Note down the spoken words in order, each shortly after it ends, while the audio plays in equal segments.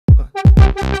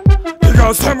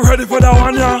girls, them ready for that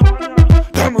one, yeah.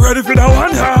 Them ready for that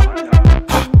one, yeah.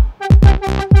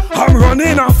 I'm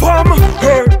running a farm,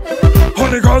 hey.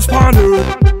 Only girls pan it.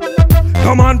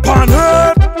 Come on, pan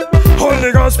it.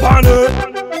 Only girls pan it.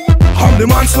 I'm the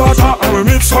man Slatta and we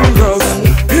meet some girls.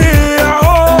 Yeah,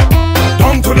 oh.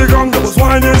 Down to the ground, that was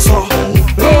whining, so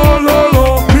low, low,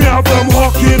 low. Me have them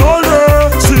walking all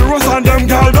day. Serious and them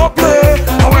gal don't play.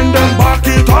 And when them back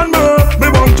it on me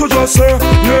want to just say,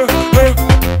 yeah, yeah.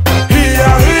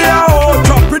 Here, here, oh.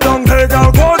 Drop it down, hey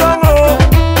gal, go down low.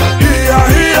 Here,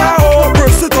 here, oh.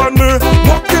 Press it on me,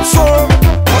 walk it so.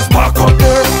 Just back up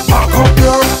there, back up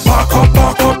there. Back up,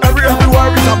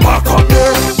 everywhere is a back up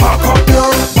there. Back up there,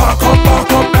 back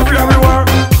up, everywhere.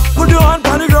 Put your hand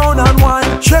on the ground and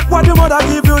whine. Check what your mother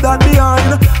give you that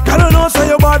behind. Gotta know say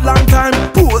you bad long time.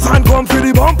 Pose and come for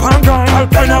the bump and grind. I'll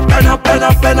pen up.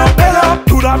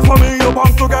 Do that for me, you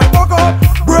want to get fucked up.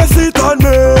 Brace it on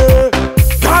me.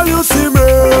 Can you see me?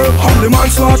 I'm the man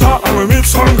Slatta and we meet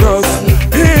some girls.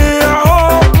 Yeah,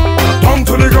 oh. Down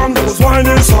to the ground, that was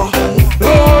whining, so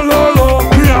low, low, low.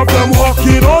 Me have them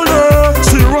walking all day.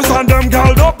 Serious and them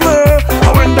gal don't play.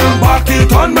 And when them back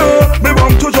it on me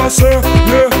want to just say,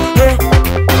 yeah, yeah.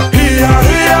 Here,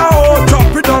 here, oh.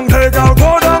 Drop it down, hey gal,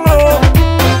 go down low.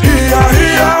 Here,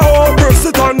 here, oh. Press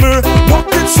it on me,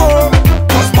 walk it so.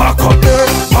 Just back up there,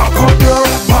 back up there.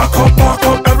 Back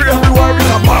up, everywhere is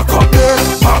a back up there.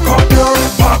 Back up there,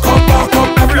 back up,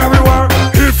 everywhere.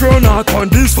 If you're not on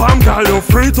this farm, girl, you're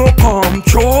free to come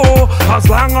through. As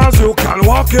long as you can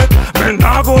walk it, man,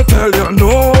 I go tell you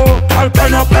no. I'll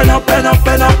pen up.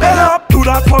 Do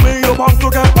that for me, you want to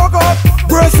get fucked up.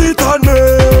 Brace it on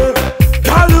me.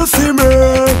 Can you see me?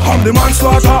 I'm the man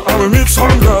Slatta and we meet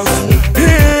some girls.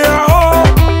 Yeah, oh.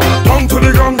 Down to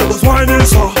the ground, that was whining,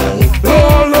 so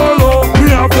low, low, low. Me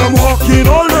have them walking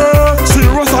all day.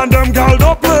 Serious and them gal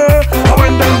don't play. And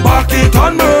when them back it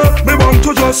on me want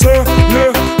to just say,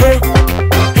 yeah, yeah.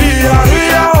 Here,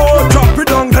 here, oh. Drop it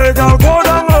down, hey gal, go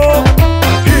down low.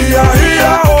 Here,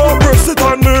 here, oh. Press it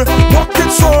on me, walk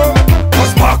it so.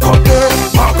 Just back up there,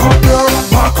 back up.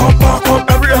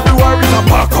 Everywhere is a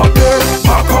back up there.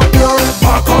 Back up,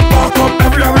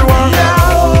 everywhere.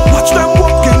 Watch them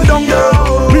walking down there.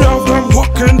 Me have them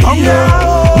walking down there.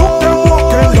 Look them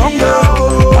walking down there.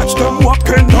 Watch them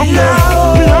walking down there.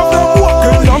 Me have them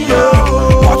walking down there.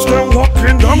 Watch them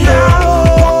walking down there.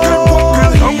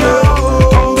 Walking down there.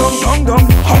 Down.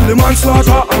 I'm the man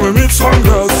Slatta and we meet some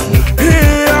girls.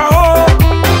 Yeah, oh.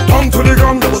 Down to the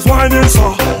ground, that was whining,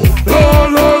 so low,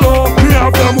 low, low. Me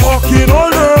have them walking all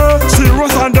day.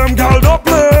 Serious and them gal don't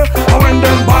play. And when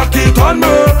them back it on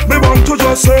me want to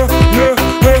just say, yeah,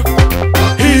 yeah.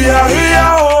 Here,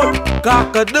 here, oh.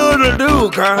 Cock-a-doodle-doo,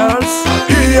 girl.